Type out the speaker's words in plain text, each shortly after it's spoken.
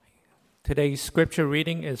Today's scripture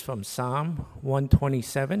reading is from Psalm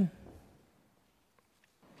 127.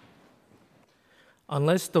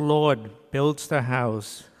 Unless the Lord builds the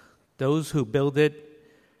house, those who build it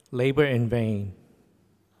labor in vain.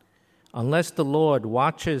 Unless the Lord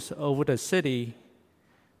watches over the city,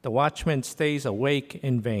 the watchman stays awake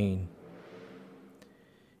in vain.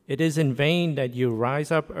 It is in vain that you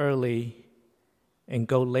rise up early and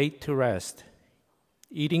go late to rest,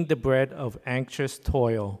 eating the bread of anxious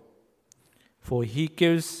toil, for he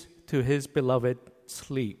gives to his beloved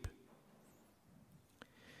sleep.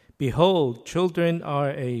 Behold, children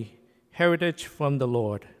are a heritage from the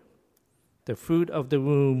Lord, the fruit of the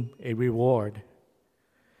womb a reward.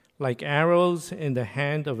 Like arrows in the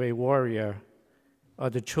hand of a warrior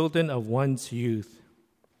are the children of one's youth.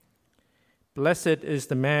 Blessed is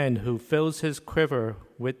the man who fills his quiver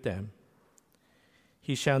with them.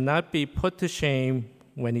 He shall not be put to shame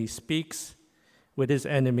when he speaks with his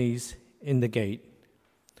enemies in the gate.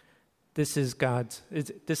 This is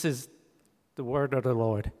the word of the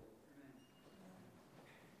Lord.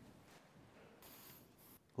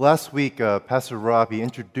 Last week, Pastor Robbie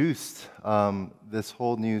introduced this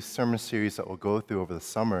whole new sermon series that we'll go through over the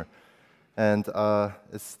summer. And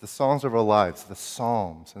it's the songs of our lives, the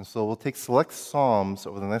Psalms. And so we'll take select Psalms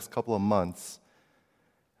over the next couple of months,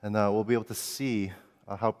 and we'll be able to see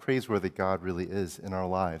how praiseworthy God really is in our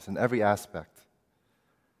lives, in every aspect.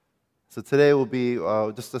 So today will be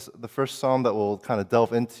just the first Psalm that we'll kind of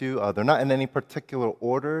delve into. They're not in any particular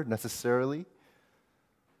order necessarily,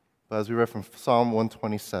 but as we read from Psalm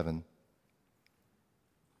 127.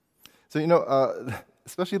 So,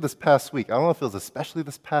 especially this past week, I don't know if it was especially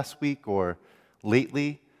this past week or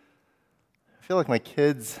lately, I feel like my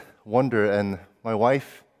kids wonder, and my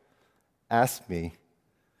wife asked me,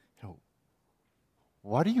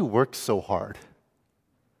 why do you work so hard?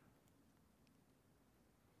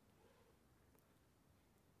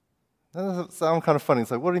 That doesn't sound kind of funny.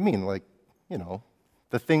 It's like, what do you mean? Like,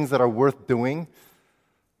 the things that are worth doing,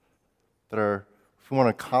 if we want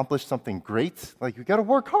to accomplish something great, like, we got to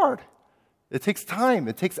work hard. It takes time.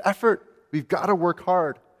 It takes effort. We've got to work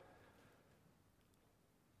hard.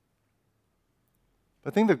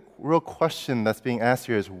 But I think the real question that's being asked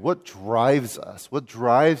here is, what drives us? What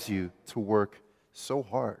drives you to work so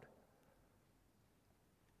hard?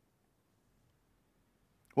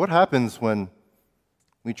 What happens when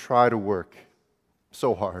we try to work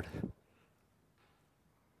so hard?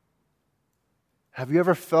 Have you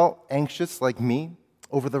ever felt anxious like me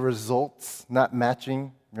over the results not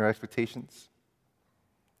matching your expectations?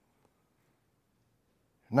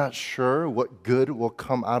 Not sure what good will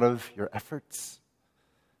come out of your efforts?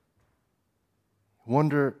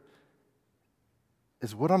 Wonder,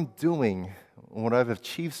 is what I'm doing and what I've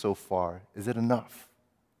achieved so far, is it enough?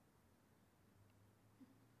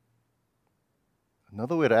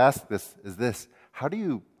 Another way to ask this is this: how do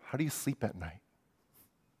you sleep at night?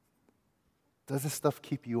 Does this stuff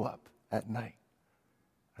keep you up at night?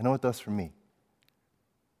 I know it does for me.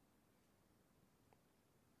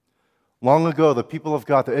 Long ago, the people of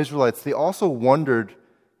God, the Israelites, they also wondered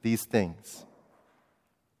these things.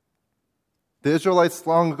 The Israelites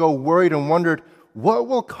long ago worried and wondered, what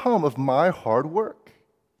will come of my hard work?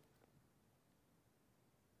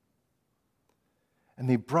 And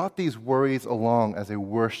they brought these worries along as they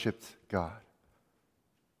worshiped God.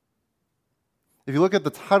 If you look at the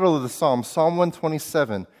title of the Psalm, Psalm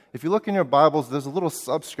 127, if you look in your Bibles, there's a little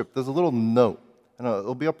subscript, there's a little note, and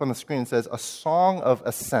it'll be up on the screen. It says, A Song of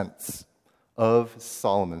Ascents of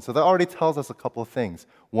Solomon. So that already tells us a couple of things.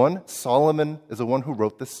 One, Solomon is the one who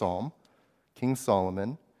wrote this psalm, King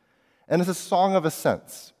Solomon, and it's a song of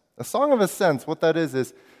ascents. A song of ascents, what that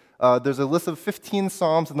is there's a list of 15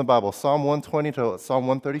 psalms in the Bible, Psalm 120 to Psalm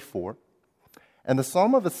 134. And the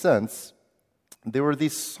Psalm of Ascents, they were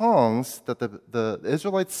these songs that the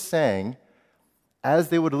Israelites sang as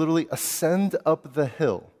they would literally ascend up the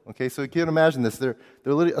hill. Okay, so you can imagine this. They're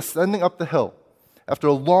literally ascending up the hill. After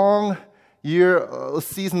a long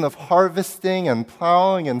season of harvesting and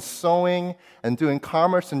plowing and sowing and doing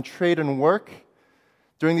commerce and trade and work,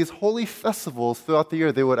 during these holy festivals throughout the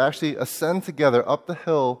year, they would actually ascend together up the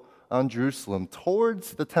hill on Jerusalem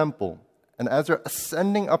towards the temple. And as they're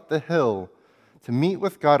ascending up the hill to meet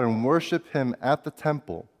with God and worship Him at the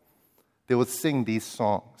temple, they would sing these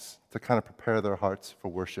songs to kind of prepare their hearts for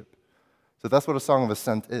worship. So that's what a song of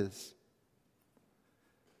ascent is.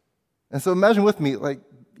 And so imagine with me, like,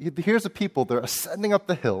 here's the people, they're ascending up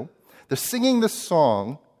the hill, they're singing this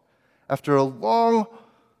song after a long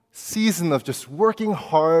season of just working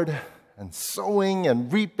hard and sowing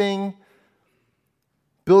and reaping,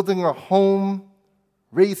 building a home,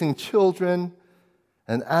 raising children,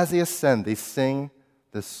 And as they ascend, they sing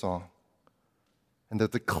this song. And they're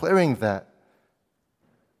declaring that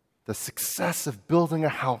the success of building a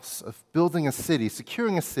house, of building a city,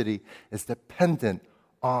 securing a city, is dependent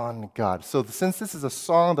on God. So since this is a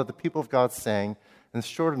song that the people of God sang, and it's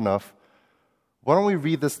short enough, why don't we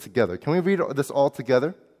read this together? Can we read this all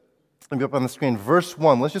together? It'll be up on the screen. Verse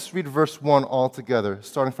 1. Let's just read verse 1 all together,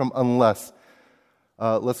 starting from unless.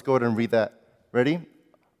 Let's go ahead and read that. Ready?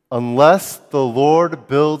 Unless the Lord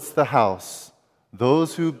builds the house,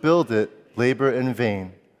 those who build it labor in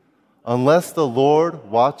vain. Unless the Lord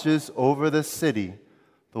watches over the city,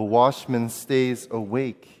 the watchman stays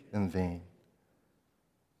awake in vain.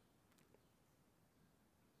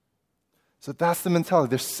 So that's the mentality.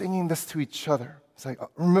 They're singing this to each other. It's like,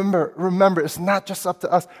 remember, it's not just up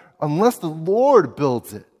to us. Unless the Lord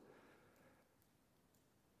builds it,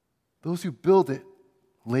 those who build it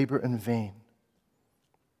labor in vain.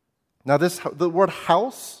 Now, the word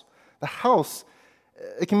house, the house,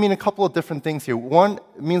 it can mean a couple of different things here. One,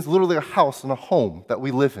 it means literally a house and a home that we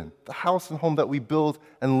live in. The house and home that we build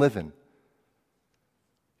and live in.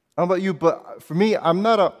 I don't know about you, but for me, I'm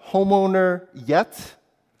not a homeowner yet.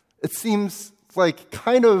 It seems like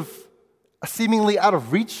kind of seemingly out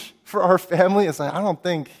of reach for our family. It's like, I don't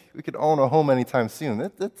think we could own a home anytime soon.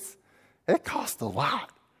 It costs a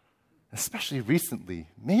lot, especially recently.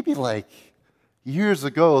 Maybe like years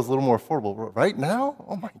ago it was a little more affordable. Right now,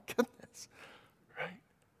 oh my goodness. Right?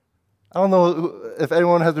 I don't know if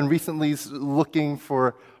anyone has been recently looking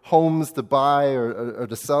for homes to buy or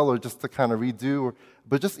to sell or just to kind of redo,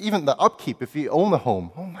 but just even the upkeep if you own a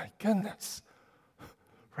home. Oh my goodness.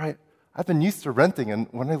 Right? I've been used to renting, and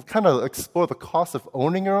when I kind of explore the cost of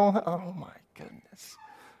owning your own, oh my goodness.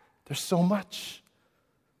 There's so much.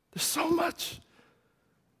 There's so much.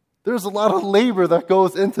 There's a lot of labor that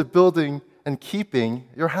goes into building and keeping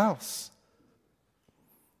your house.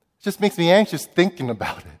 It just makes me anxious thinking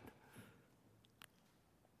about it.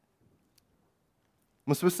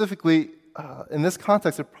 More specifically, in this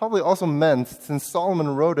context, it probably also meant, since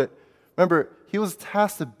Solomon wrote it, remember, he was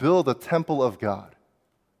tasked to build a temple of God,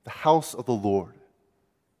 the house of the Lord.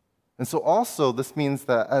 And so also this means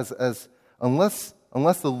that unless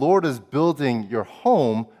the Lord is building your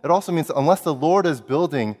home, it also means that unless the Lord is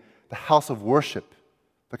building the house of worship,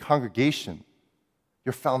 the congregation,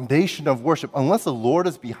 your foundation of worship, unless the Lord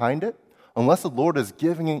is behind it, unless the Lord is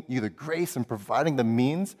giving you the grace and providing the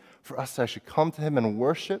means for us to actually come to Him and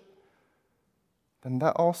worship, then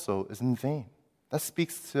that also is in vain. That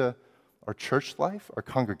speaks to our church life, our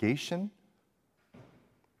congregation.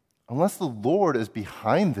 Unless the Lord is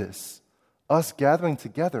behind this, us gathering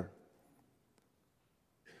together,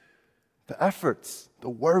 the efforts, the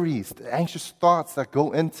worries, the anxious thoughts that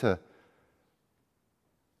go into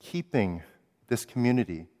keeping this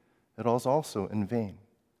community, it is also in vain.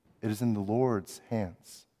 It is in the Lord's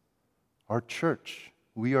hands. Our church,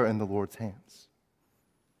 we are in the Lord's hands.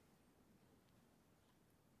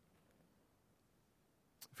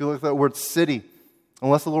 If you look at that word city,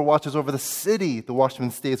 unless the Lord watches over the city, the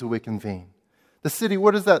watchman stays awake in vain. The city,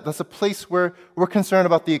 what is that? That's a place where we're concerned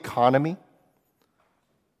about the economy,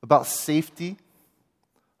 about safety,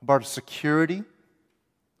 about security,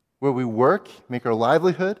 where we work, make our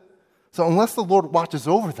livelihood. So unless the Lord watches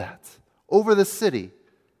over that, over the city,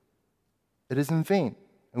 it is in vain.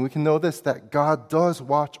 And we can know this, that God does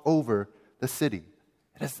watch over the city.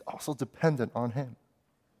 It is also dependent on Him.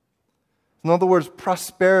 In other words,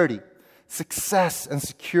 prosperity, success, and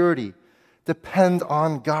security depend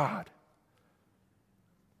on God.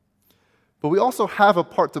 But we also have a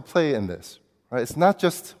part to play in this, right? It's not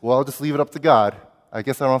just, well, I'll just leave it up to God. I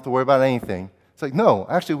guess I don't have to worry about anything. It's like, no,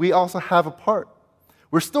 actually, we also have a part.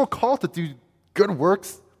 We're still called to do good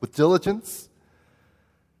works with diligence.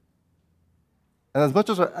 And as much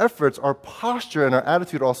as our efforts, our posture and our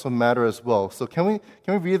attitude also matter as well. So can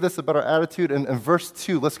we read this about our attitude? In verse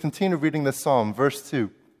 2, let's continue reading this psalm. Verse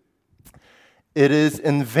 2. It is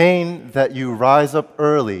in vain that you rise up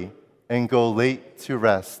early and go late to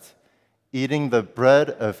rest, eating the bread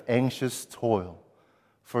of anxious toil,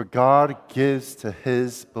 for God gives to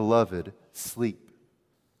His beloved sleep.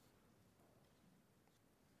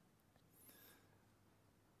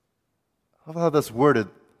 I love how that's worded,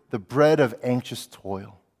 the bread of anxious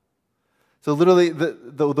toil. So literally,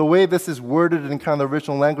 the way this is worded in kind of the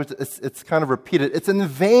original language, it's kind of repeated. It's in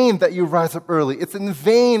vain that you rise up early. It's in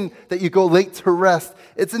vain that you go late to rest.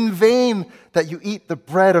 It's in vain that you eat the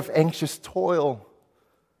bread of anxious toil.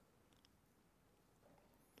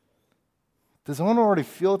 Does anyone already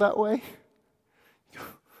feel that way?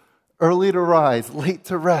 Early to rise, late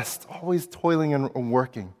to rest, always toiling and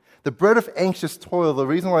working. The bread of anxious toil, the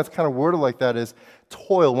reason why it's kind of worded like that is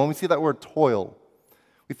toil. When we see that word toil,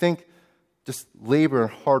 we think just labor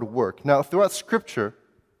and hard work. Now, throughout Scripture,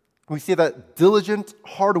 we see that diligent,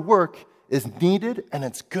 hard work is needed and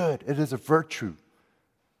it's good. It is a virtue.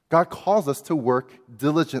 God calls us to work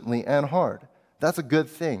diligently and hard. That's a good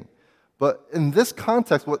thing. But in this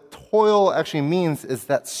context, what toil actually means is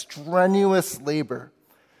that strenuous labor,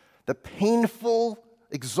 the painful,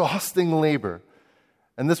 exhausting labor.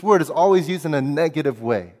 And this word is always used in a negative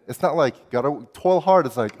way. It's not like, gotta toil hard.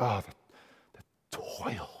 It's like, oh, the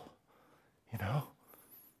toil, you know?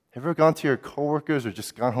 Have you ever gone to your coworkers or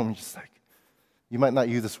just gone home and just like, you might not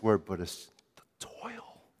use this word, but it's the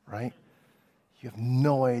toil, right? You have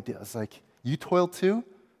no idea. It's like, you toil too?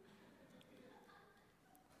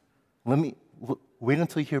 Wait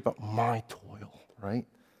until you hear about my toil, right?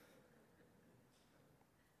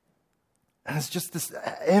 And it's just this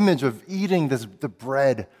image of eating the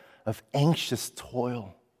bread of anxious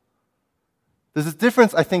toil. There's a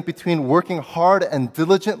difference, I think, between working hard and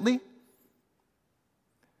diligently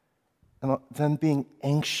and then being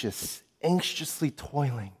anxiously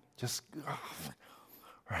toiling. Just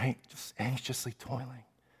anxiously toiling.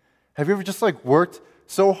 Have you ever just worked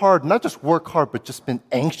so hard, not just work hard, but just been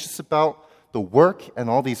anxious about the work and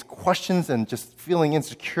all these questions and just feeling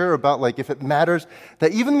insecure about if it matters,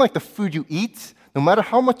 that even the food you eat, no matter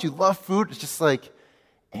how much you love food, it's just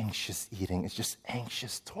anxious eating. It's just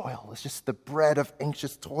anxious toil. It's just the bread of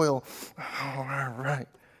anxious toil. All right.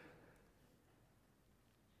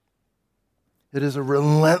 It is a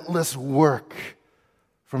relentless work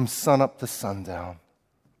from sunup to sundown.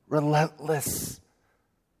 Relentless.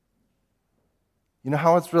 You know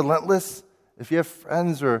how it's relentless? If you have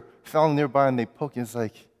friends or family nearby and they poke you,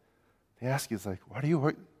 they ask you, why do you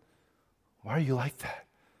work? Why are you like that?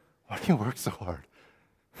 Why do you work so hard?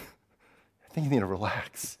 I think you need to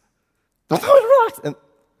relax. Don't tell me to relax. And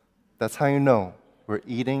that's how you know we're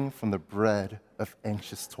eating from the bread of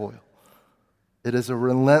anxious toil. It is a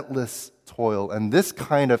relentless toil, and this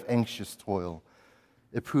kind of anxious toil,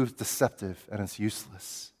 it proves deceptive and it's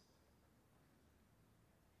useless.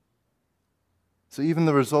 So even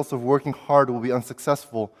the results of working hard will be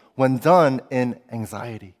unsuccessful when done in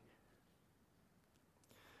anxiety.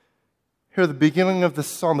 Here, the beginning of this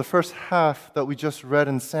psalm, the first half that we just read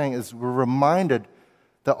and sang, is we're reminded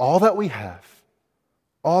that all that we have,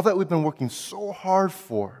 all that we've been working so hard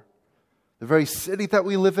for, the very city that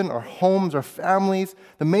we live in, our homes, our families,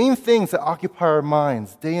 the main things that occupy our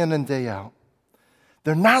minds day in and day out,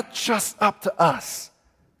 they're not just up to us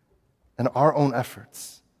and our own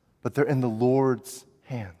efforts, but they're in the Lord's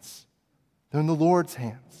hands. They're in the Lord's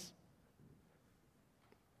hands.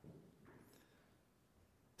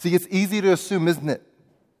 See, it's easy to assume, isn't it?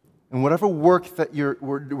 In whatever work that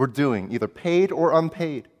we're doing, either paid or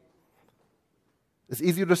unpaid, it's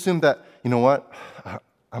easy to assume that, you know what,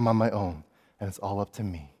 I'm on my own, and it's all up to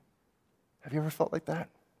me. Have you ever felt like that?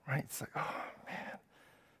 Right? It's oh man,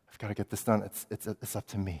 I've got to get this done. It's up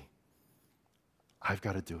to me. I've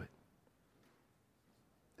got to do it.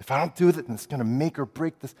 If I don't do it, then it's going to make or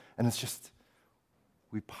break this. And it's just,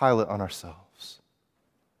 we pile it on ourselves.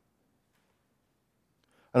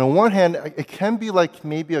 And on one hand, it can be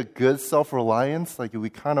maybe a good self-reliance, we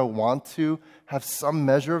kind of want to have some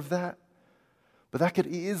measure of that. But that could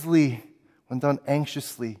easily, when done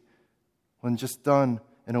anxiously, when just done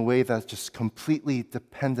in a way that's just completely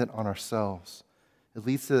dependent on ourselves, it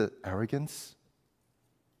leads to arrogance.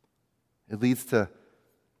 It leads to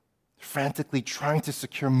frantically trying to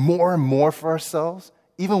secure more and more for ourselves,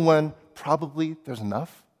 even when probably there's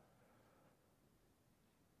enough.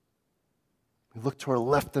 We look to our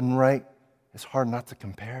left and right. It's hard not to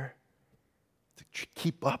compare, to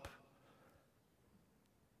keep up.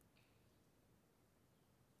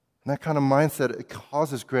 And that kind of mindset, it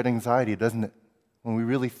causes great anxiety, doesn't it? When we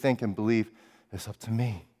really think and believe, it's up to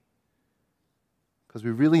me. Because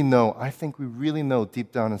I think we really know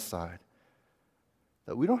deep down inside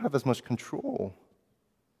that we don't have as much control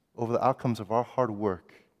over the outcomes of our hard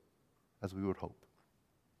work as we would hope.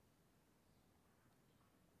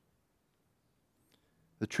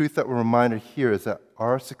 The truth that we're reminded here is that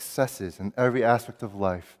our successes in every aspect of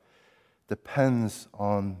life depends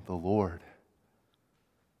on the Lord.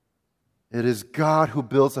 It is God who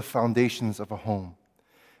builds the foundations of a home.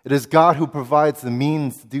 It is God who provides the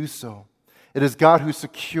means to do so. It is God who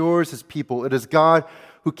secures His people. It is God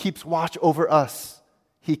who keeps watch over us.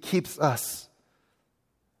 He keeps us.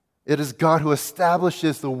 It is God who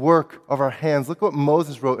establishes the work of our hands. Look what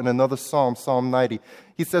Moses wrote in another psalm, Psalm 90.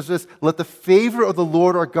 He says this, "Let the favor of the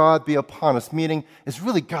Lord our God be upon us," meaning it's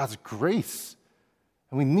really God's grace.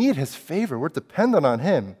 And we need His favor. We're dependent on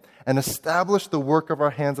Him. and establish the work of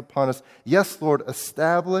our hands upon us. Yes, Lord,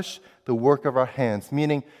 establish the work of our hands.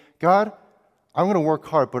 Meaning, God, I'm going to work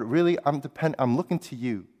hard, but really I'm looking to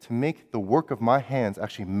you to make the work of my hands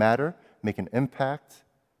actually matter, make an impact,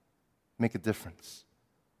 make a difference.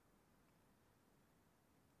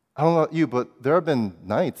 I don't know about you, but there have been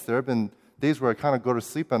nights, there have been days where I kind of go to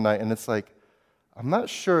sleep at night and it's like, I'm not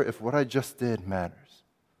sure if what I just did matters.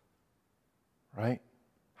 Right?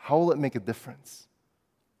 How will it make a difference?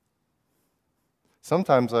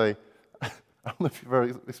 Sometimes I don't know if you've ever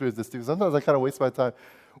experienced this too, sometimes I kind of waste my time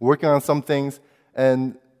working on some things,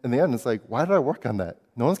 and in the end it's like, why did I work on that?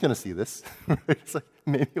 No one's going to see this. It's like,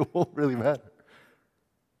 maybe it won't really matter.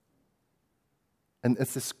 And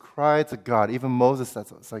it's this cry to God. Even Moses,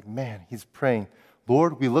 it's like, man, he's praying,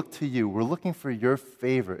 Lord, we look to you. We're looking for your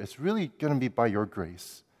favor. It's really going to be by your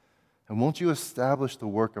grace. And won't you establish the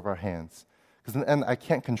work of our hands? Because in the end, I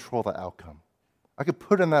can't control the outcome. I could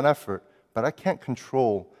put in that effort, but I can't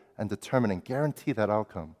control and determine and guarantee that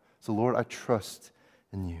outcome. So, Lord, I trust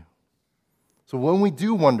in you. So when we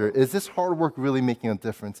do wonder, is this hard work really making a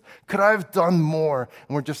difference? Could I have done more?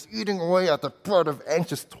 And we're just eating away at the bread of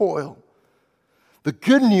anxious toil. The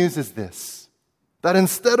good news is this, that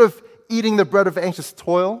instead of eating the bread of anxious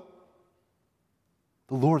toil,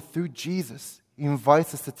 the Lord, through Jesus, he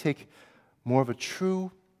invites us to take more of a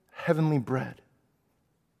true heavenly bread.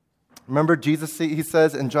 Remember, Jesus, he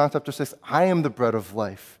says in John chapter 6, I am the bread of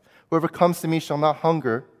life. Whoever comes to me shall not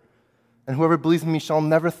hunger, and whoever believes in me shall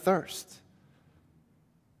never thirst.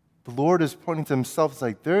 The Lord is pointing to himself. It's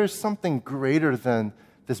like, there is something greater than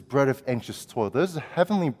this bread of anxious toil. There's a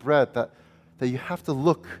heavenly bread that you have to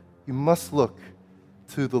look, you must look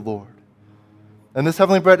to the Lord. And this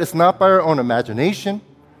heavenly bread is not by our own imagination,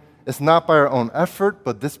 it's not by our own effort,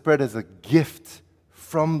 but this bread is a gift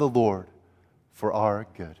from the Lord for our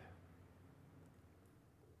good.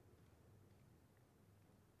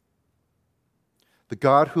 The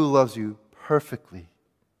God who loves you perfectly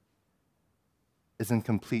is in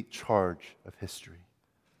complete charge of history.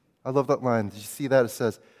 I love that line. Did you see that? It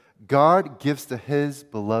says, God gives to his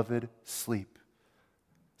beloved sleep.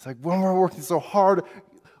 It's like when we're working so hard,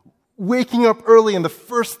 waking up early, and the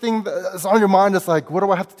first thing that's on your mind is like, what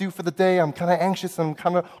do I have to do for the day? I'm kind of anxious, I'm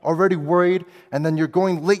kind of already worried, and then you're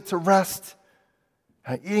going late to rest,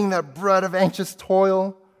 and eating that bread of anxious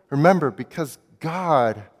toil. Remember, because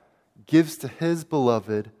God gives to his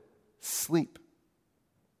beloved sleep.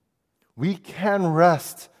 We can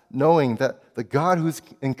rest knowing that the God who's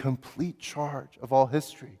in complete charge of all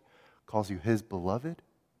history calls you his beloved.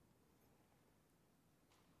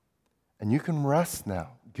 And you can rest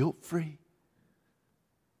now, guilt-free,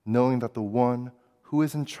 knowing that the one who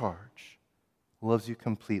is in charge loves you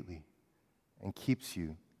completely and keeps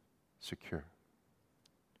you secure.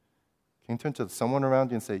 Can you turn to someone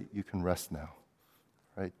around you and say, you can rest now?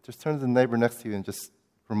 Right? Just turn to the neighbor next to you and just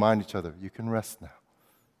remind each other, you can rest now.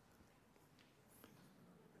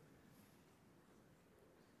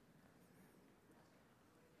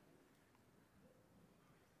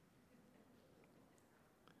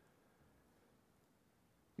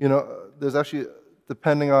 You know, there's actually,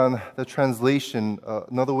 depending on the translation,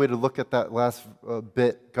 another way to look at that last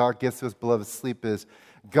bit, God gives to his beloved sleep, is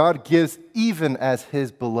God gives even as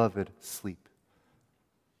his beloved sleep.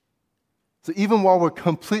 So even while we're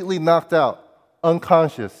completely knocked out,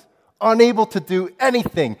 unconscious, unable to do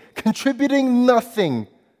anything, contributing nothing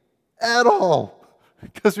at all,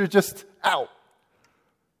 because you're just out.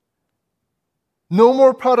 No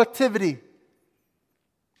more productivity.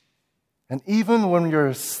 And even when you're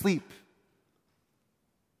asleep,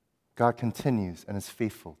 God continues and is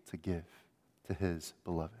faithful to give to his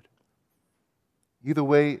beloved. Either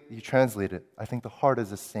way you translate it, I think the heart is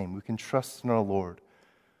the same. We can trust in our Lord.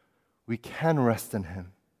 We can rest in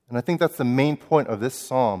him. And I think that's the main point of this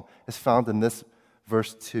psalm is found in this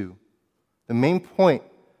verse 2. The main point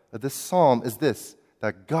of this psalm is this,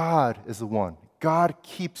 that God is the one. God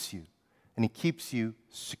keeps you, and he keeps you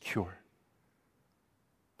secure.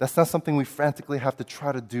 That's not something we frantically have to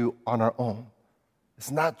try to do on our own. It's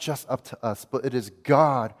not just up to us, but it is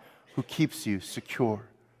God who keeps you secure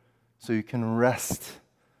so you can rest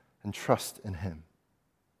and trust in him.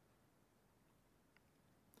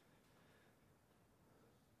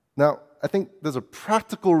 Now, I think there's a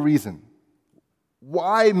practical reason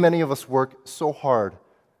why many of us work so hard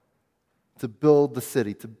to build the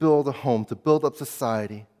city, to build a home, to build up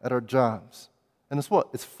society at our jobs. And it's what?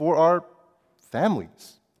 It's for our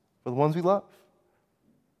families, for the ones we love.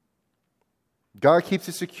 God keeps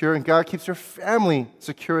you secure, and God keeps your family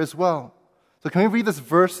secure as well. So can we read this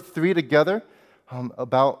verse 3 together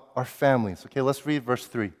about our families? Okay, let's read verse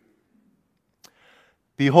 3.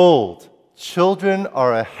 Behold, children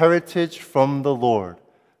are a heritage from the Lord,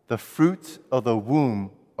 the fruit of the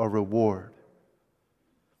womb a reward.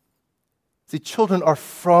 See, children are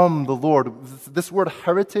from the Lord. This word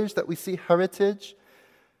heritage that we see, heritage,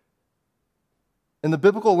 in the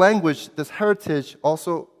biblical language, this heritage,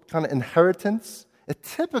 also kind of inheritance, it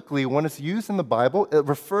typically, when it's used in the Bible, it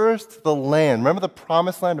refers to the land. Remember the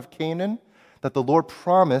promised land of Canaan that the Lord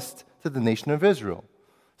promised to the nation of Israel?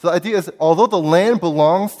 So the idea is, although the land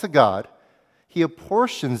belongs to God, He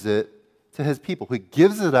apportions it to His people. He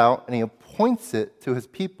gives it out and He appoints it to His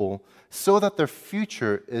people so that their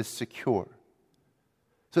future is secure.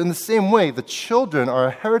 So in the same way, the children are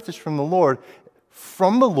a heritage from the Lord,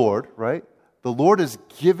 right? The Lord is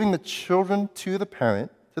giving the children to the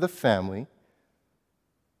parent, to the family.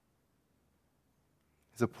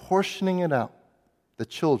 He's apportioning it out, the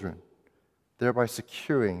children, thereby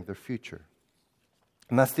securing their future.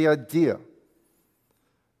 And that's the idea. So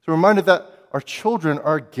we're reminded that our children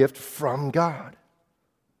are a gift from God.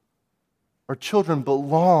 Our children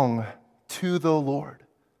belong to the Lord.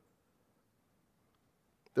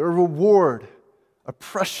 They're a reward, a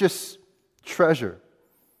precious treasure.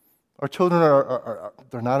 Our children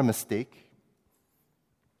they're not a mistake.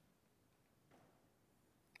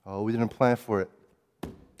 Oh, we didn't plan for it.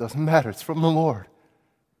 Doesn't matter. It's from the Lord.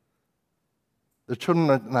 The children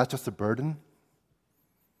are not just a burden.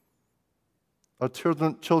 Our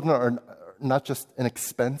children are not just an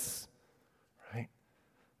expense, right?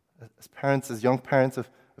 As parents, as young parents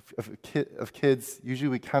of kids, usually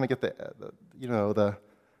we kind of get the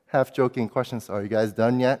half-joking questions, are you guys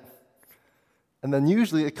done yet? And then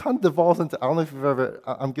usually it kind of devolves into, I don't know if you've ever,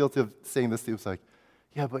 I'm guilty of saying this to you, it's like,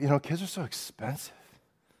 yeah, but kids are so expensive,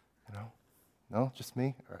 No, just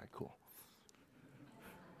me? All right, cool.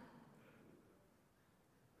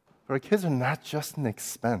 But our kids are not just an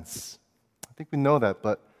expense. I think we know that,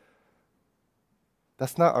 but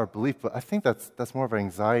that's not our belief. But I think that's more of our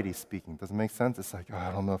anxiety speaking. Does it make sense? It's like,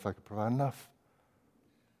 I don't know if I could provide enough.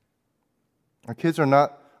 Our kids are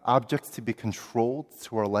not objects to be controlled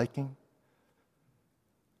to our liking.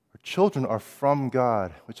 Our children are from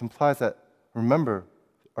God, which implies that, remember,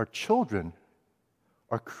 our children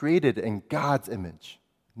are created in God's image.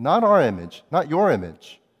 Not our image, not your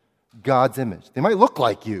image, God's image. They might look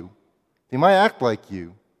like you. They might act like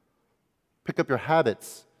you. Pick up your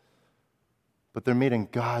habits. But they're made in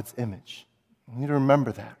God's image. You need to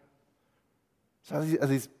remember that. So as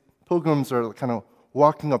these pilgrims are kind of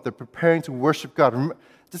walking up, they're preparing to worship God.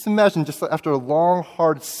 Just imagine, just after a long,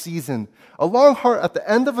 hard season, at the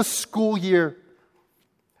end of a school year,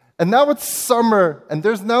 and now it's summer, and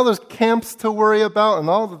there's camps to worry about, and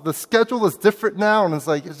all the schedule is different now, and it's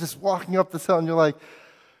like, you're just walking up this hill, and you're like,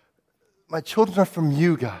 my children are from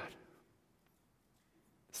you, God.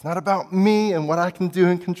 It's not about me and what I can do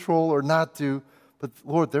and control or not do, but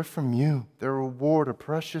Lord, they're from you. They're a reward, a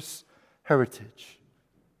precious heritage.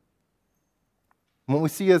 And what we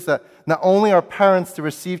see is that not only are parents to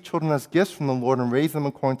receive children as gifts from the Lord and raise them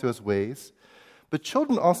according to His ways, but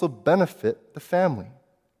children also benefit the family.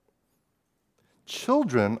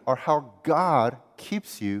 Children are how God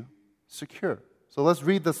keeps you secure. So let's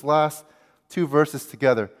read this last two verses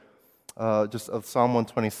together, just of Psalm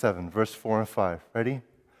 127, verse 4 and 5. Ready?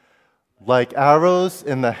 Like arrows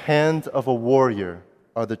in the hand of a warrior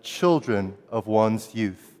are the children of one's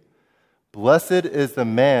youth. Blessed is the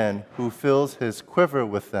man who fills his quiver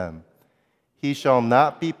with them. He shall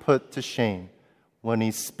not be put to shame when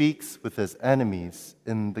he speaks with his enemies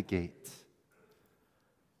in the gate.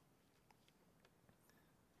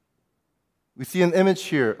 We see an image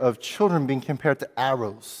here of children being compared to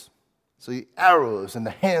arrows. So the arrows in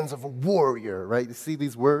the hands of a warrior, right? You see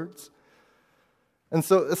these words? And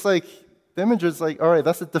so it's like, the image is like, all right,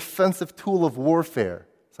 that's a defensive tool of warfare.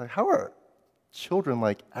 It's like, how are children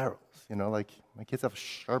like arrows? Like my kids have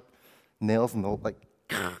sharp nails and they'll like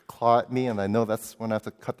claw at me, and I know that's when I have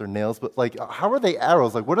to cut their nails. But like, how are they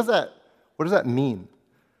arrows? Like, what does that mean?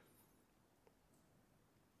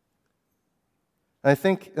 And I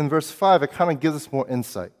think in verse 5, it kind of gives us more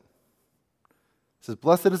insight. It says,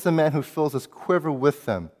 blessed is the man who fills his quiver with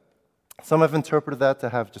them. Some have interpreted that to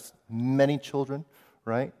have just many children,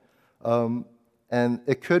 right? And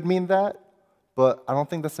it could mean that, but I don't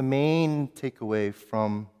think that's the main takeaway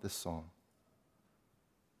from this psalm.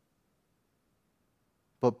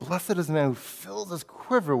 But blessed is the man who fills his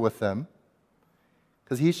quiver with them,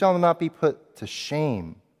 because he shall not be put to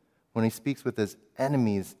shame when he speaks with his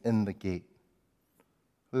enemies in the gate.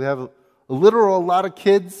 We have a lot of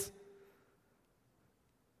kids.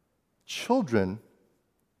 Children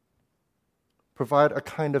provide a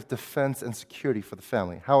kind of defense and security for the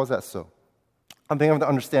family. How is that so? I think I have to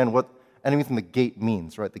understand what enemies in the gate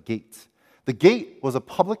means, right? The gate. The gate was a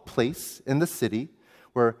public place in the city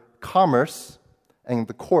where commerce and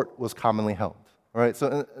the court was commonly held, right?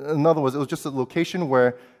 So in other words, it was just a location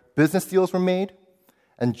where business deals were made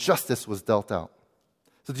and justice was dealt out.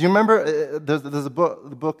 So do you remember, there's the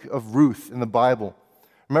book of Ruth in the Bible.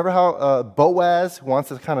 Remember how Boaz wants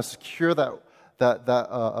to kind of secure the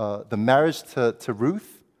marriage to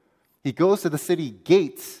Ruth? He goes to the city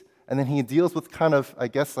gates, and then he deals with kind of, I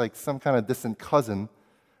guess, like some kind of distant cousin.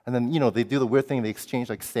 And then, they do the weird thing. They exchange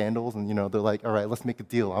like sandals, and, they're like, all right, let's make a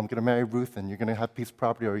deal. I'm going to marry Ruth, and you're going to have a piece of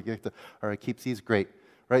property, or you get to, all right, keep these, great.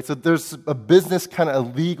 Right? So there's a business kind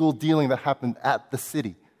of illegal dealing that happened at the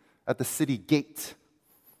city gate.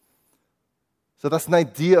 So that's an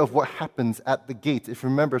idea of what happens at the gate. If you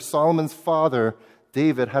remember, Solomon's father,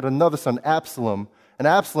 David, had another son, Absalom. And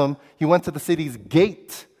Absalom, he went to the city's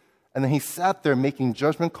gate, and then he sat there making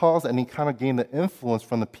judgment calls, and he kind of gained the influence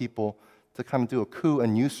from the people to kind of do a coup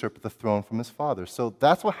and usurp the throne from his father. So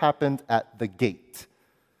that's what happened at the gate.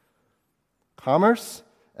 Commerce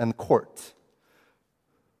and court.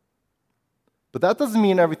 But that doesn't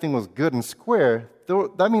mean everything was good and square.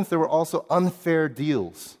 That means there were also unfair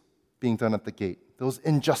deals being done at the gate. There was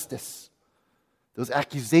injustice. There was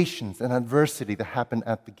accusations and adversity that happened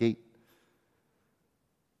at the gate.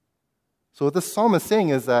 So what this psalm is saying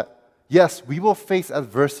is that, yes, we will face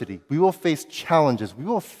adversity. We will face challenges. We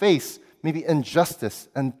will face maybe injustice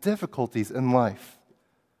and difficulties in life,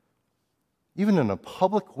 even in a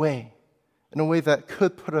public way, in a way that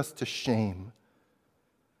could put us to shame.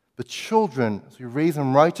 But children, as we raise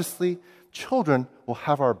them righteously, children will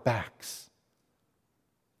have our backs.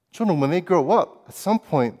 Children, when they grow up, at some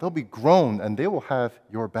point, they'll be grown and they will have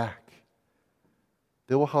your back.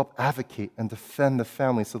 They will help advocate and defend the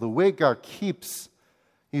family. So the way God keeps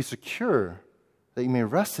you secure, that you may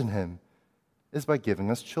rest in Him, is by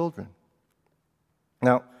giving us children.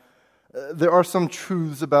 Now, there are some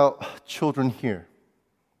truths about children here.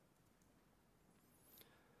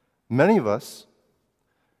 Many of us,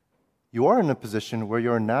 you are in a position where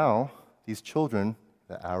you're now, these children,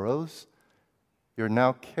 the arrows, you're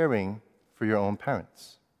now caring for your own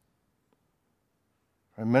parents.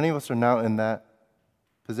 Right? Many of us are now in that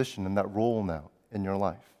position, in that role now in your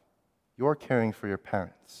life. You're caring for your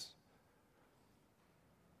parents.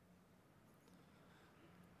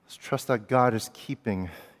 Let's trust that God is keeping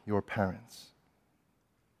your parents.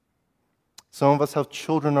 Some of us have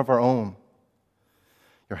children of our own.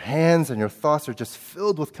 Your hands and your thoughts are just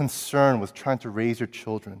filled with concern with trying to raise your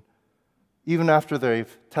children, even after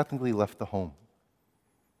they've technically left the home.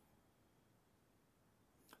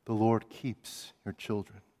 The Lord keeps your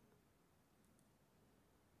children.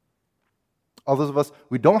 Others of us,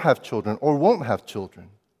 we don't have children or won't have children.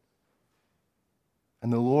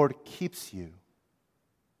 And the Lord keeps you,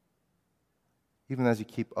 even as you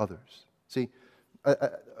keep others. See, a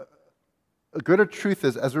greater truth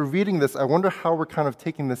is, as we're reading this, I wonder how we're kind of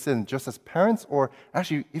taking this in, just as parents, or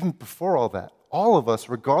actually even before all that. All of us,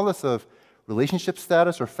 regardless of relationship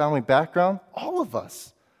status or family background, all of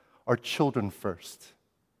us are children first.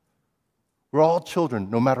 We're all children,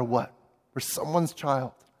 no matter what. We're someone's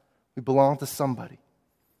child. We belong to somebody.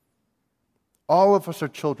 All of us are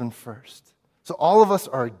children first. So all of us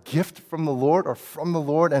are a gift from the Lord, or from the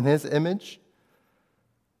Lord and His image.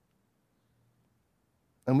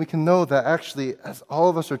 And we can know that actually, as all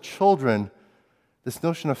of us are children, this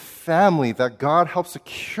notion of family, that God helps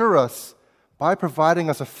secure us by providing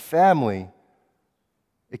us a family,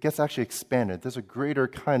 it gets actually expanded. There's a greater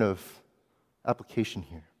kind of application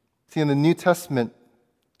here. See, in the New Testament,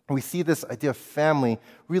 we see this idea of family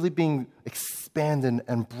really being expanded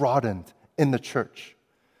and broadened in the church.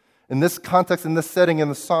 In this context, in this setting, in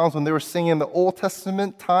the Psalms, when they were singing in the Old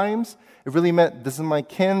Testament times, it really meant, this is my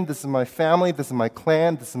kin, this is my family, this is my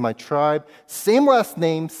clan, this is my tribe. Same last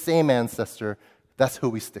name, same ancestor. That's who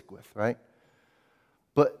we stick with, right?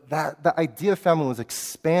 But that idea of family was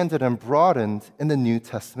expanded and broadened in the New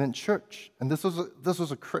Testament church. And this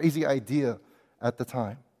was a crazy idea at the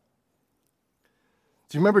time.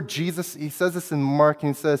 Do you remember Jesus? He says this in Mark,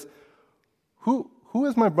 and he says, Who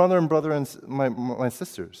is my brother and my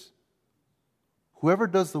sisters? Whoever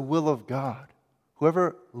does the will of God,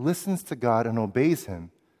 whoever listens to God and obeys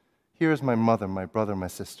Him, here is my mother, my brother, my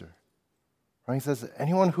sister. Right? He says,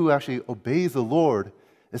 anyone who actually obeys the Lord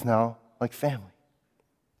is now like family.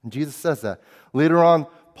 And Jesus says that. Later on,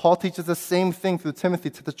 Paul teaches the same thing through Timothy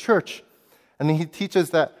to the church. And he teaches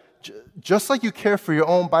that just like you care for your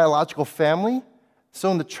own biological family, so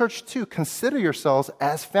in the church too, consider yourselves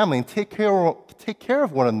as family and take care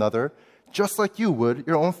of one another just like you would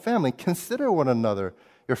your own family. Consider one another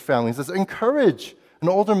your family. He says, encourage an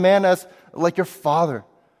older man as like your father,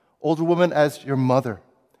 older woman as your mother,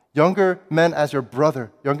 younger men as your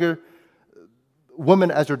brother, younger woman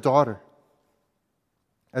as your daughter,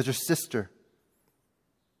 as your sister.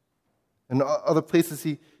 In other places,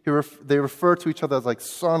 they refer to each other as like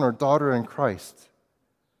son or daughter in Christ.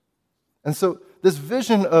 And so this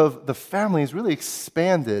vision of the family is really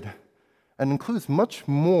expanded and includes much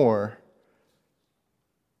more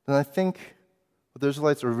than I think what the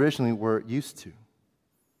Israelites originally were used to.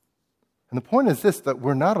 And the point is this, that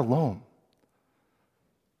we're not alone.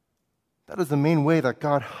 That is the main way that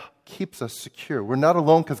God keeps us secure. We're not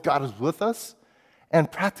alone because God is with us, and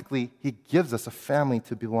practically, He gives us a family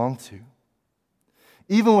to belong to.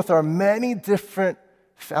 Even with our many different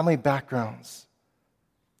family backgrounds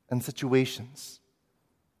and situations,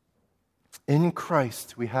 in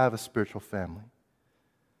Christ, we have a spiritual family.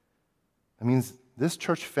 That means this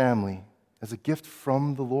church family is a gift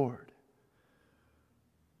from the Lord.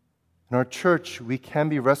 In our church, we can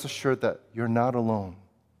be rest assured that you're not alone.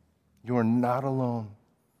 You are not alone.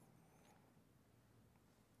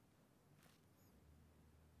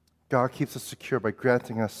 God keeps us secure by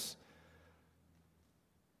granting us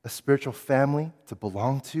a spiritual family to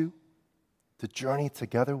belong to journey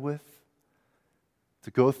together with,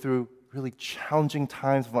 to go through really challenging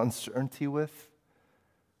times of uncertainty with.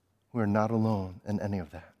 We're not alone in any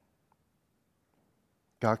of that.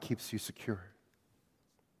 God keeps you secure.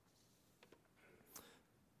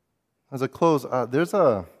 As I close, there's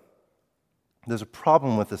a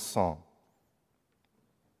problem with this psalm.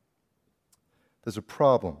 There's a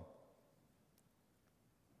problem.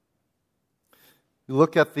 You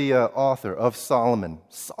look at the author of Solomon.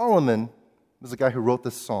 Solomon was the guy who wrote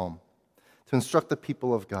this psalm to instruct the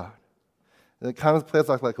people of God. And it kind of plays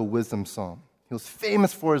like a wisdom psalm. He was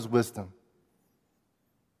famous for his wisdom.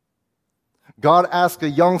 God asked a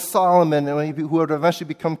young Solomon, who would eventually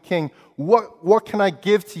become king, what can I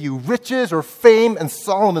give to you, riches or fame? And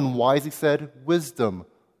Solomon wisely said, wisdom,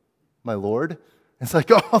 my Lord. It's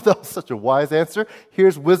like, oh, that was such a wise answer.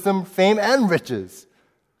 Here's wisdom, fame, and riches.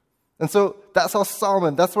 And so that's how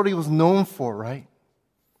Solomon, that's what he was known for, right?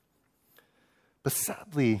 But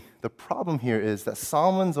sadly, the problem here is that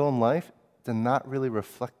Solomon's own life did not really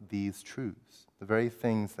reflect these truths, the very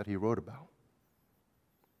things that he wrote about.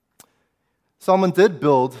 Solomon did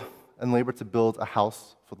build and labor to build a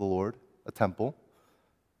house for the Lord, a temple.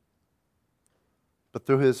 But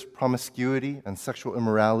through his promiscuity and sexual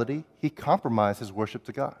immorality, he compromised his worship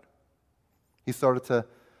to God. He started to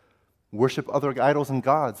worship other idols and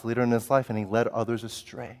gods later in his life, and he led others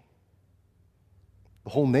astray. The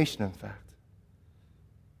whole nation, in fact.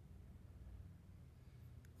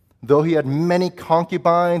 Though he had many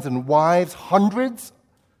concubines and wives, hundreds,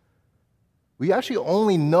 we actually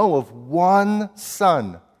only know of one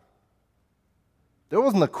son. There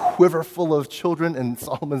wasn't a quiver full of children in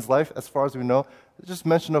Solomon's life, as far as we know. There's just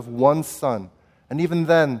mention of one son. And even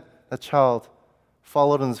then, that child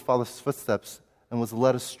followed in his father's footsteps and was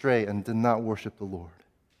led astray and did not worship the Lord.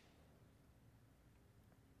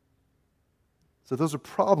 So there's a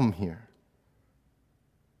problem here.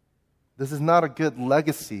 This is not a good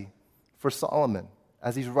legacy for Solomon.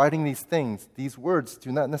 As he's writing these things, these words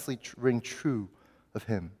do not necessarily ring true of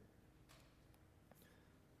him.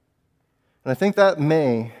 And I think that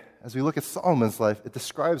may, as we look at Solomon's life, it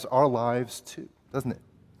describes our lives too, doesn't it?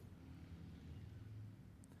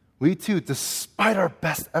 We too, despite our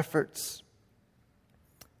best efforts,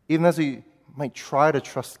 even as we might try to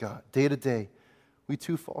trust God day to day, we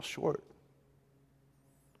too fall short.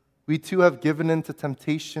 We too have given in to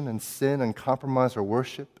temptation and sin and compromised our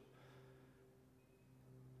worship.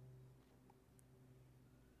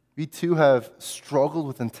 We too have struggled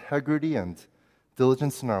with integrity and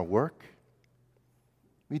diligence in our work.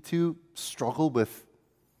 We too struggle with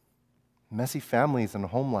messy families and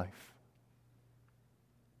home life.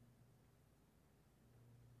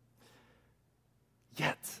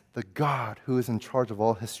 Yet, the God who is in charge of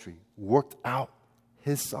all history worked out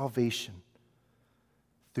His salvation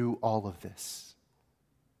through all of this.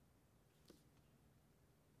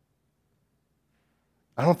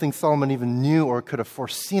 I don't think Solomon even knew or could have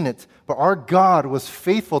foreseen it, but our God was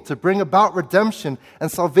faithful to bring about redemption and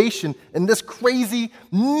salvation in this crazy,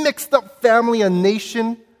 mixed up family and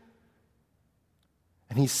nation.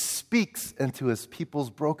 And He speaks into His people's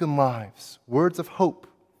broken lives words of hope,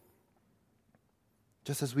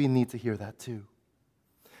 just as we need to hear that too.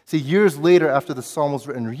 See, years later after the psalm was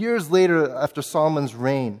written, years later after Solomon's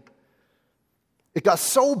reign, it got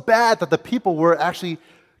so bad that the people were actually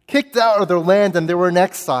kicked out of their land and they were in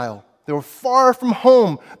exile. They were far from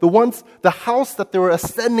home. The house that they were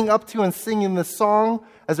ascending up to and singing this song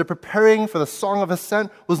as they're preparing for the song of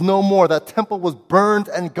ascent was no more. That temple was burned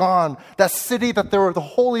and gone. That city that the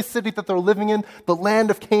holy city that they were living in, the land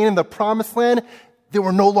of Canaan, the promised land, they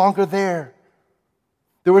were no longer there.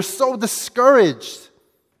 They were so discouraged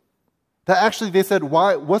that actually they said,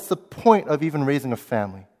 what's the point of even raising a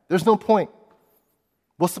family? There's no point.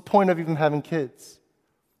 What's the point of even having kids?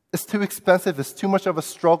 It's too expensive. It's too much of a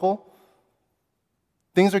struggle.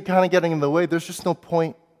 Things are kind of getting in the way. There's just no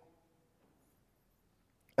point.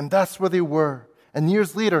 And that's where they were. And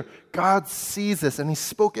years later, God sees this and he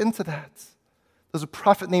spoke into that. There's a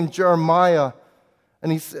prophet named Jeremiah,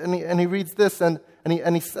 and he reads this and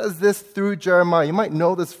he says this through Jeremiah. You might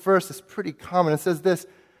know this verse. It's pretty common. It says this,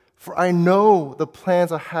 "For I know the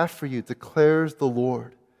plans I have for you, declares the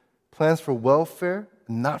Lord. Plans for welfare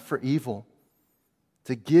and not for evil,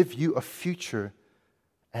 to give you a future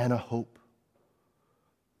and a hope."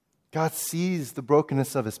 God sees the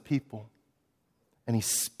brokenness of his people, and he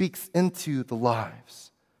speaks into the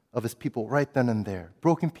lives of his people right then and there.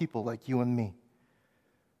 Broken people like you and me.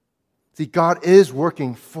 See, God is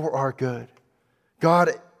working for our good.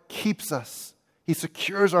 God keeps us. He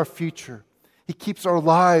secures our future. He keeps our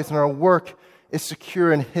lives, and our work is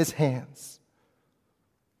secure in his hands.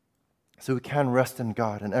 So we can rest in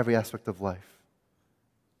God in every aspect of life.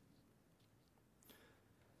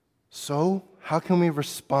 So, how can we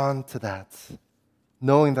respond to that,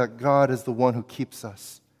 knowing that God is the one who keeps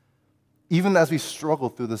us, even as we struggle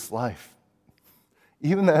through this life,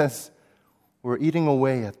 even as we're eating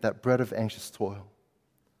away at that bread of anxious toil?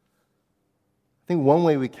 I think one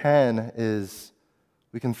way we can is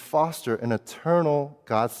we can foster an eternal,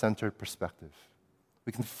 God-centered perspective.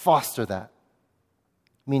 We can foster that.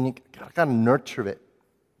 I mean, you got to nurture it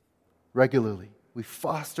regularly. We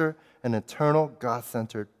foster an eternal,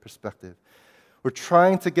 God-centered perspective. We're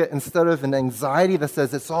trying to get, instead of an anxiety that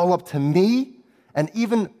says it's all up to me, and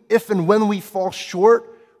even if and when we fall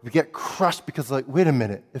short, we get crushed because, wait a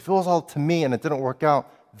minute, if it was all up to me and it didn't work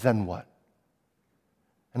out, then what?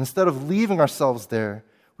 And instead of leaving ourselves there,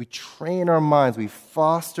 we train our minds, we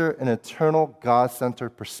foster an eternal,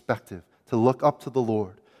 God-centered perspective to look up to the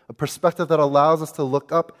Lord, a perspective that allows us to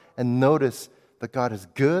look up and notice that God is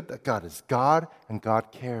good, that God is God, and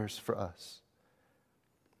God cares for us.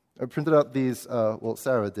 I printed out these,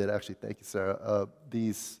 Sarah did actually, thank you, Sarah.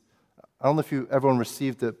 These, I don't know if everyone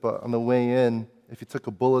received it, but on the way in, if you took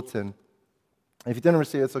a bulletin, if you didn't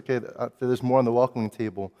receive it, it's okay, there's more on the welcoming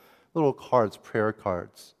table, little cards, prayer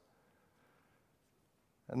cards.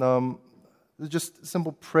 And they're just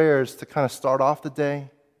simple prayers to kind of start off the day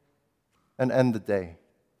and end the day.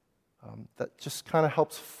 That just kind of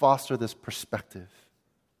helps foster this perspective.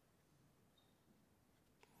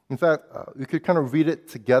 In fact, we could kind of read it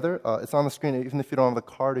together. It's on the screen. Even if you don't have the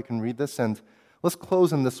card, you can read this. And let's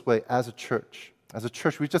close in this way as a church. As a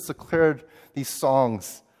church, we just declared these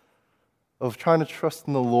songs of trying to trust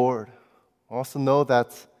in the Lord. We also know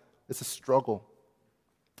that it's a struggle.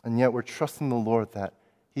 And yet we're trusting the Lord that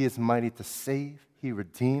he is mighty to save, he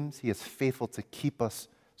redeems, he is faithful to keep us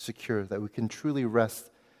secure, that we can truly rest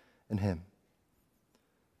in him.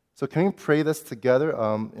 So can we pray this together?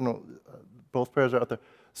 Both prayers are out there.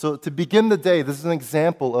 So to begin the day, this is an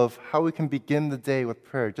example of how we can begin the day with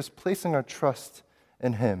prayer, just placing our trust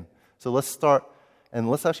in him. So let's start, and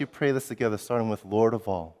let's actually pray this together, starting with Lord of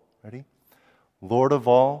all. Ready? Lord of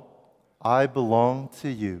all, I belong to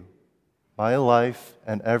you, my life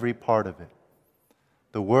and every part of it.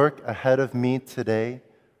 The work ahead of me today,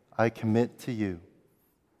 I commit to you.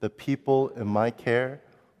 The people in my care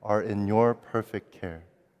are in your perfect care.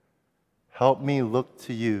 Help me look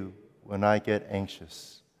to you when I get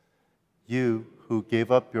anxious. You who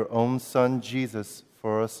gave up your own Son, Jesus,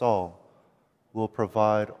 for us all, will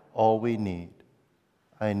provide all we need.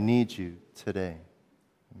 I need you today.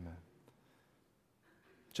 Amen.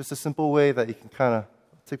 Just a simple way that you can kind of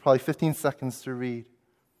take probably 15 seconds to read.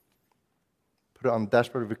 Put it on the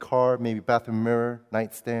dashboard of your car, maybe bathroom mirror,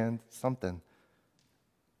 nightstand, something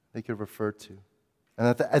they could refer to.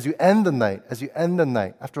 And as you end the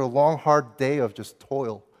night, after a long, hard day of just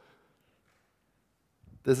toil,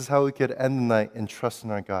 this is how we could end the night in trust in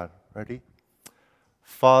our God. Ready?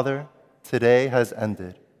 Father, today has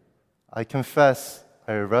ended. I confess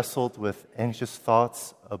I wrestled with anxious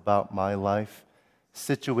thoughts about my life,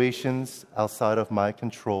 situations outside of my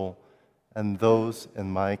control, and those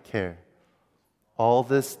in my care. All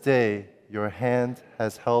this day, your hand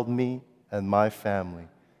has held me and my family.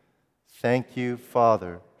 Thank you,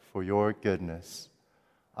 Father, for your goodness.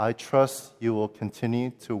 I trust you will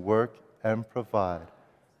continue to work and provide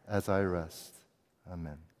as I rest.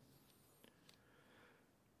 Amen.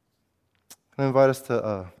 Can I invite us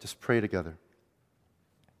to just pray together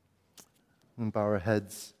and bow our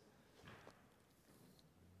heads?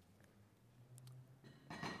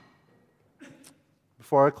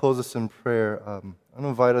 Before I close this in prayer, I'm going to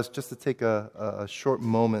invite us just to take a short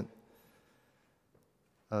moment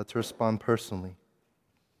to respond personally.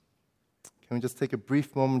 Can we just take a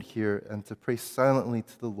brief moment here and to pray silently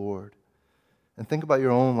to the Lord and think about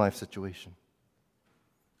your own life situation?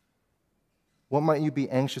 What might you be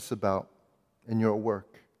anxious about in your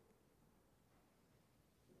work?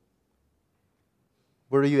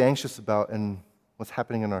 What are you anxious about in what's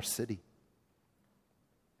happening in our city?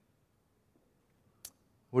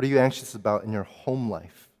 What are you anxious about in your home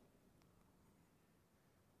life?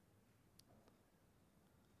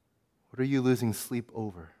 What are you losing sleep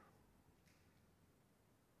over?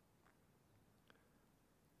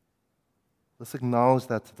 Let's acknowledge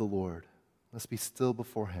that to the Lord. Let's be still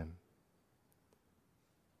before Him.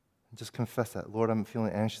 And just confess that. Lord, I'm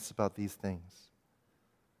feeling anxious about these things.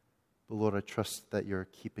 But Lord, I trust that you're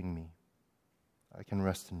keeping me. I can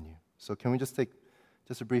rest in you. So can we just take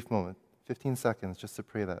just a brief moment, 15 seconds, just to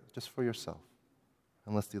pray that, just for yourself.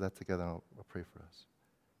 And let's do that together, and I'll pray for us.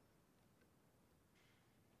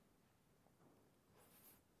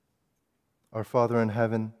 Our Father in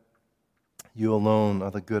heaven, you alone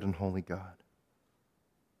are the good and holy God.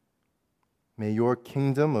 May your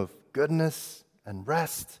kingdom of goodness and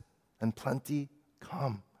rest and plenty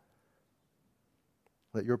come.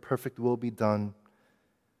 Let your perfect will be done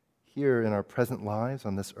here in our present lives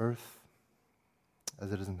on this earth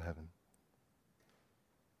as it is in heaven.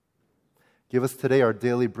 Give us today our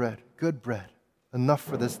daily bread, good bread, enough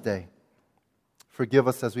for this day. Forgive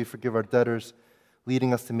us as we forgive our debtors,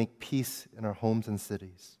 leading us to make peace in our homes and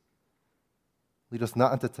cities. Lead us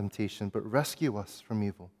not into temptation, but rescue us from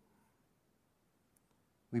evil.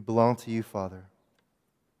 We belong to you, Father.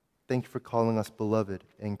 Thank you for calling us beloved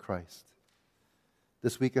in Christ.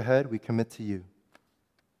 This week ahead, we commit to you.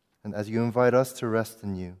 And as you invite us to rest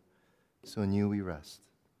in you, so in you we rest.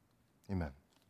 Amen.